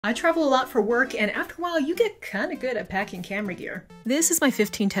I travel a lot for work, and after a while you get kinda good at packing camera gear. This is my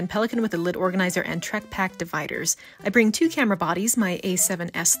 1510 Pelican with a lid organizer and Trek Pack dividers. I bring 2 camera bodies, my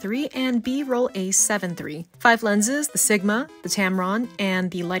A7S III and B-roll A7 III. 5 lenses, the Sigma, the Tamron,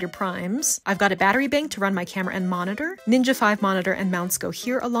 and the lighter primes. I've got a battery bank to run my camera and monitor. Ninja 5 monitor and mounts go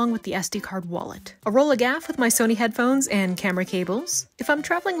here along with the SD card wallet. A roll of gaff with my Sony headphones and camera cables. If I'm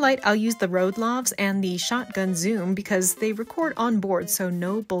traveling light, I'll use the Rode lavs and the shotgun zoom because they record on board, so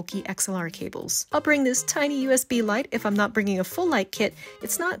no bulky XLR cables. I'll bring this tiny USB light if I'm not bringing a full light kit.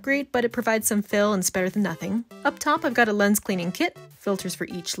 It's not great, but it provides some fill and it's better than nothing. Up top, I've got a lens cleaning kit, filters for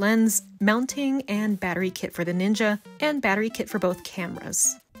each lens, mounting and battery kit for the Ninja, and battery kit for both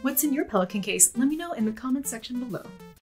cameras. What's in your Pelican case? Let me know in the comments section below.